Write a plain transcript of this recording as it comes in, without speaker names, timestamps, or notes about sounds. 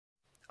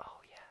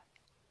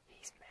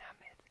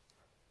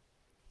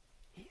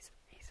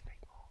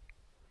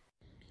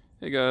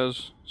Hey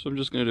guys, so I'm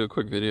just going to do a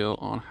quick video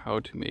on how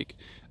to make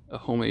a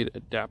homemade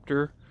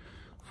adapter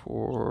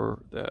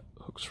for that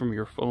hooks from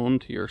your phone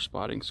to your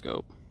spotting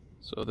scope.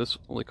 So this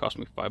only cost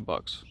me $5.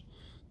 It's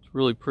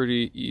really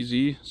pretty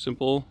easy,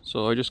 simple.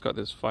 So I just got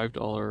this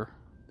 $5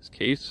 this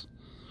case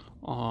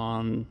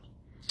on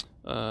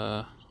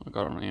I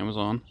got it on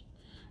Amazon,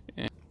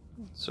 and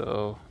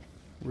so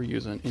we're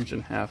using inch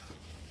and a half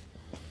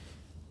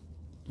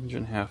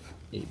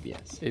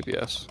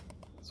ABS.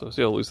 So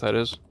see how loose that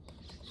is?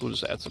 So we'll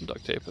just add some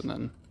duct tape and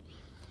then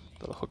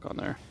put a hook on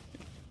there.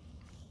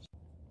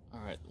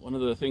 Alright, one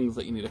of the things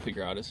that you need to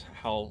figure out is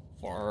how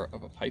far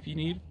of a pipe you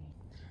need.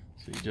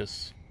 So you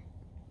just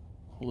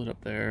hold it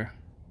up there.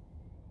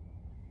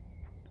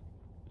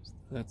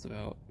 That's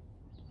about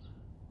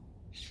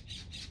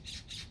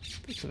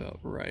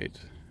right.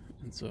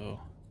 And so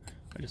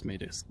I just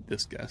made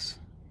this guess.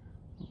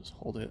 I'll just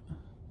hold it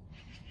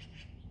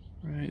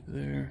right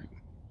there,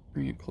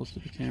 bring it close to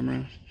the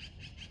camera.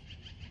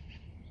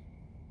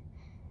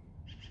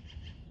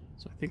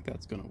 So I think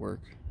that's gonna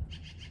work.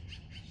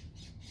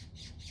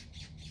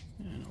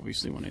 And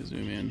obviously when I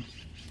zoom in,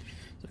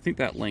 so I think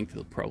that length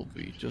will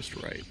probably be just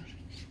right.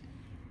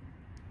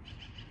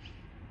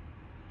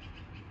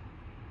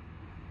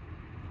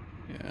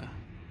 Yeah.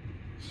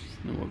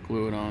 Then we'll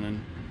glue it on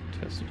and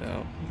test it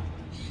out.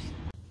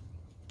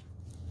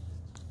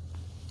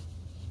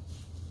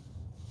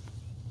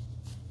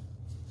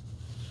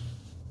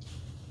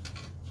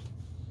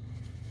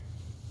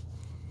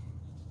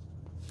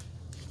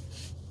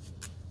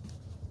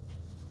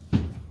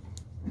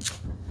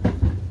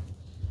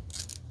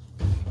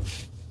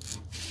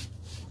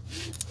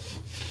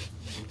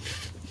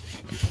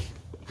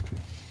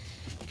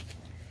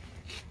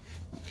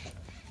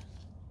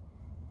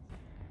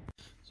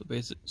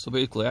 So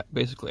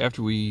basically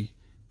after we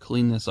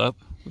clean this up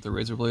with a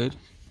razor blade,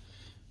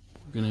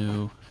 we're going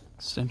to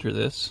center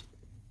this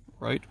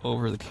right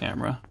over the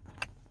camera,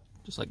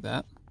 just like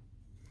that.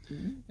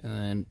 And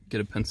then get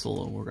a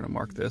pencil and we're going to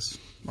mark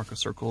a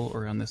circle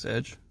around this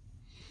edge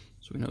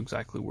so we know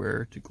exactly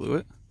where to glue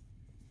it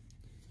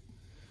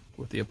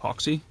with the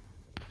epoxy.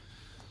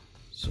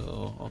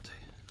 So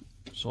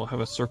I'll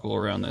have a circle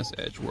around this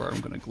edge where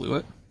I'm going to glue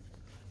it.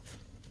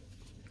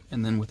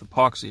 And then with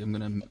epoxy, I'm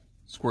going to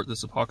squirt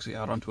this epoxy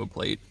out onto a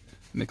plate,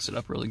 mix it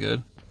up really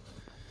good,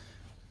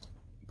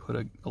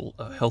 put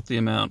a healthy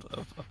amount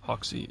of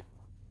epoxy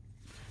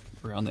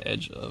around the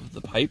edge of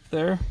the pipe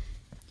there.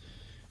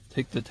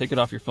 Take it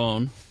off your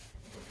phone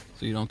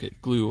so you don't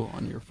get glue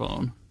on your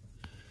phone,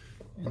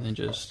 and then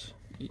just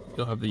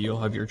you'll have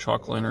your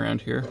chalk line around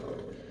here,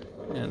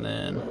 and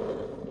then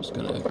I'm just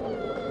gonna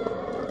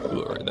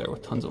glue it right there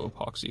with tons of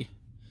epoxy.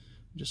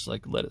 Just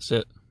like let it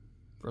sit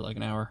for like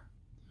an hour,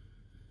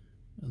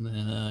 and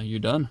then you're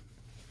done.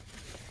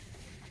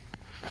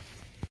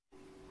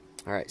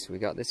 Alright, so we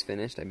got this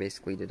finished. I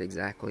basically did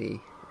exactly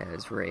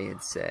as Ray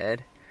had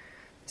said.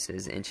 This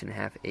is inch and a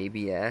half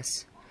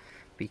ABS.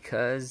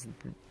 Because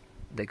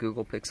the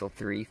Google Pixel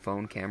 3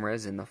 phone camera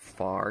is in the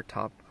far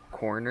top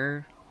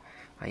corner,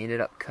 I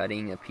ended up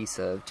cutting a piece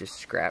of just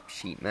scrap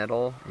sheet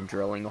metal and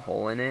drilling a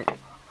hole in it.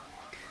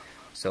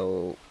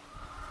 So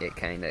it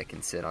kind of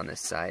can sit on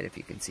this side, if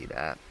you can see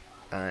that.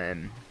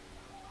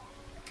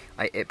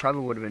 It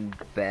probably would have been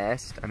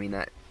best, I mean,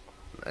 that,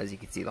 as you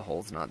can see, the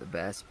hole's not the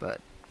best, but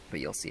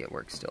you'll see it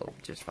works still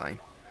just fine.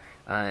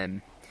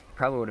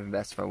 Probably would have been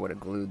best if I would have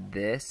glued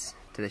this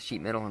to the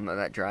sheet metal and let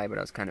that dry, but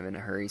I was kind of in a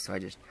hurry, so I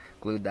just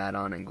glued that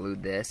on and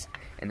glued this.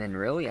 And then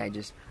really I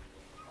just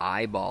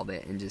eyeballed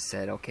it and just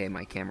said, okay,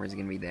 my camera's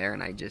gonna be there,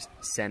 and I just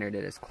centered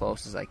it as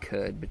close as I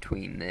could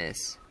between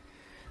this.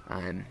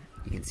 You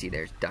can see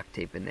there's duct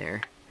tape in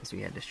there, because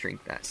we had to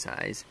shrink that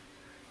size.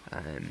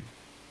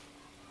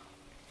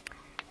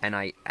 And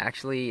I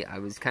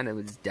was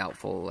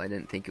doubtful. I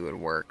didn't think it would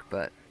work,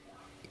 but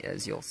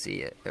as you'll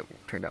see, it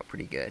turned out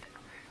pretty good.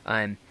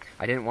 I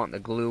didn't want the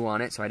glue on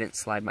it, so I didn't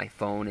slide my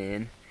phone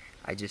in.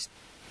 I just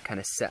kind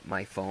of set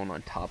my phone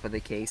on top of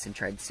the case and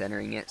tried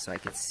centering it so I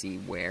could see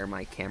where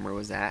my camera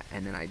was at,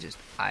 and then I just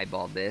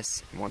eyeballed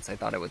this. And once I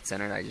thought it would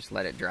center it, I just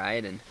let it dry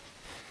it, and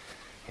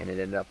it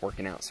ended up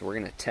working out. So we're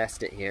going to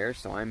test it here.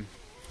 So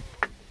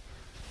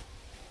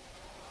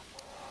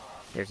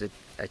there's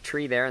a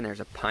tree there, and there's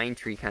a pine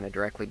tree kind of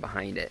directly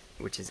behind it,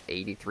 which is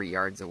 83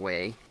 yards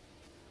away.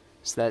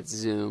 So that's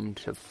zoomed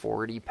to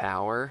 40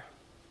 power.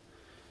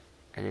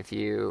 And if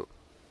you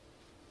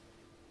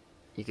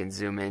can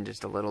zoom in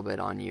just a little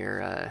bit on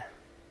your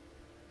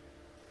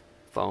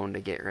phone to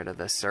get rid of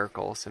the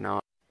circle. So now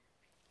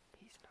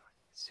he's not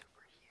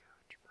super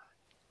huge, but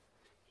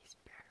he's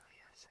barely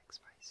a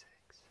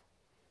 6x6.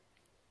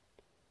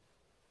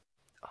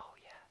 Oh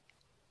yeah,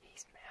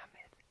 he's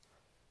mammoth.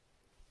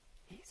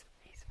 He's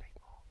a big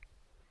bull.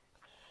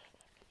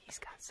 He's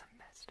got some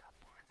messed up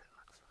ones, it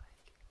looks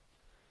like.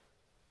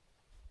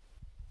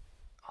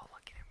 Oh,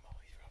 look at him. Oh,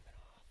 he's rubbing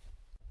off.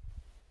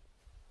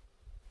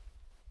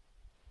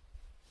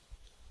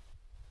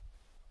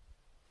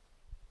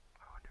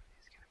 I wonder if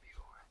he's gonna be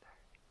worth it.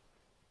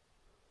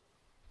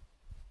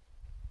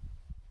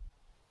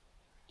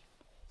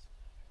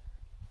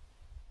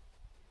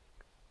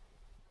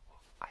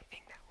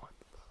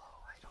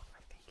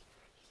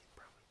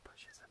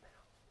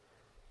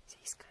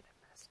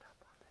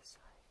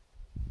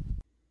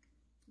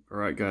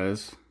 Alright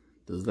guys,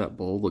 does that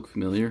bull look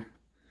familiar?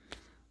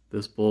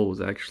 This bull was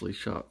actually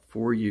shot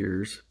 4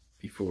 years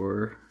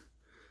before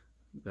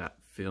that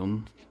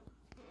film,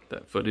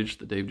 that footage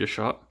that Dave just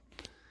shot.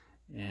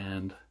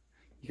 And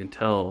you can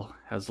tell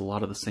has a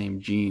lot of the same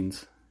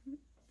genes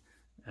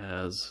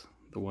as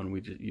the one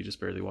you just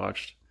barely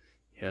watched.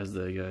 He has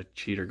the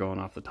cheater going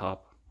off the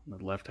top on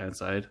the left hand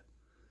side.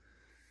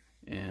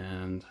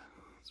 And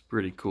it's a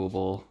pretty cool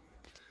bull.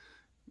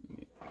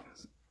 You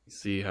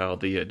see how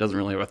it doesn't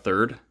really have a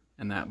third,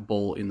 and that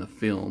bull in the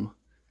film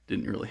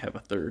didn't really have a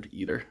third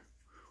either,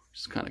 which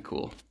is kind of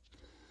cool.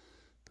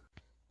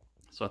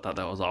 So I thought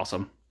that was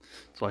awesome.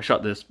 So I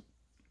shot this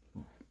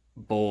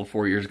bull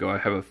 4 years ago. I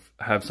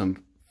have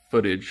some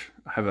footage.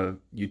 I have a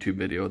YouTube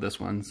video of this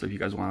one, so if you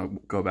guys want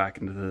to go back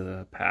into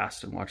the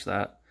past and watch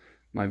that,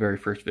 my very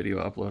first video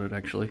uploaded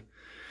actually.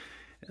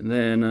 And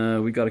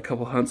then we got a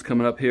couple hunts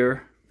coming up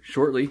here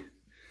shortly.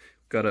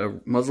 Got a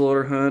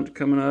muzzleloader hunt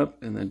coming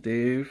up, and then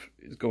Dave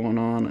is going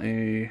on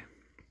a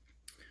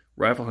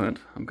rifle hunt.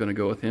 I'm gonna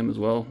go with him as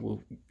well.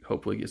 We'll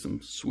hopefully get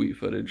some sweet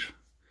footage,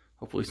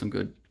 hopefully some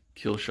good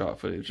kill shot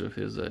footage of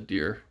his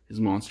deer, his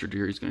monster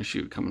deer he's gonna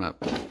shoot coming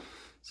up.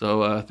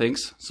 So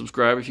thanks.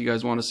 Subscribe if you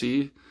guys want to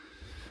see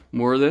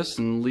more of this,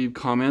 and leave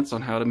comments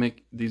on how to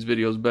make these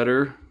videos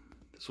better.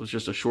 This was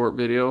just a short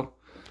video,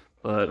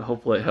 but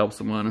hopefully it helps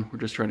someone. We're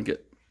just trying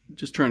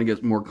to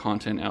get more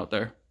content out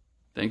there.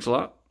 Thanks a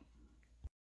lot.